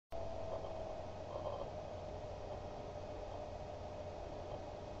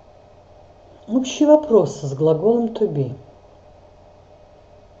Общий вопрос с глаголом to be.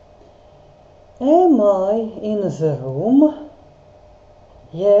 Am I in the room?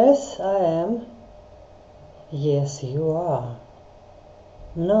 Yes, I am. Yes, you are.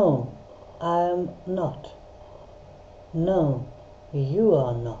 No, I am not. No, you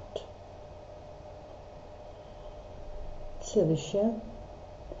are not. Следующее.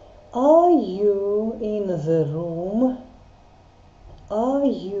 Are you in the room? Are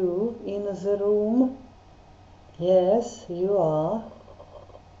you in the room? Yes, you are.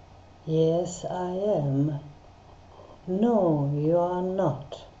 Yes, I am. No, you are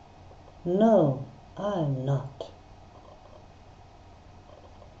not. No, I'm not.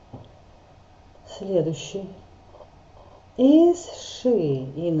 Следующий. Is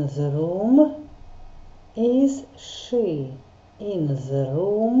she in the room? Is she in the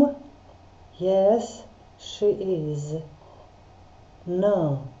room? Yes, she is.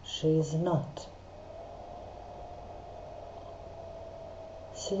 No, she is not.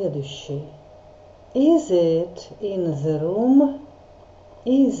 Следующий. Is it in the room?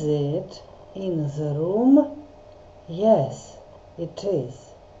 Is it in the room? Yes, it is.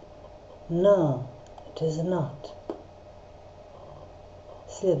 No, it is not.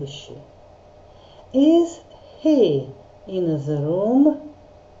 Следующий. Is he in the room?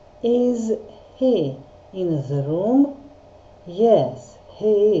 Is he in the room? Yes,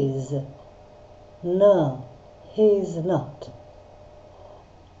 he is. No, he is not.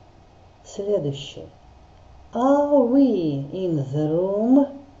 Следующий. Are we in the room?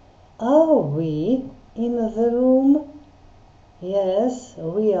 Are we in the room? Yes,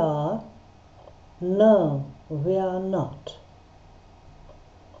 we are. No, we are not.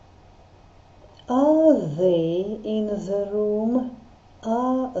 Are they in the room?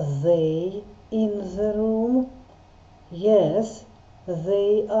 Are they in the room? Yes,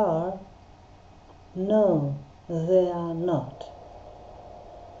 they are. No, they are not.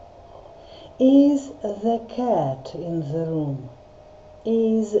 Is the cat in the room?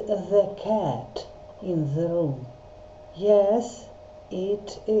 Is the cat in the room? Yes,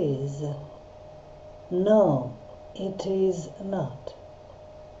 it is. No, it is not.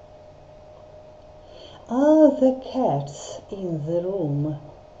 Are the cats in the room?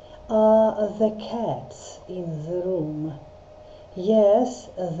 Are the cats in the room? Yes,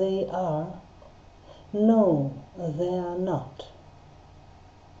 they are. No, they are not.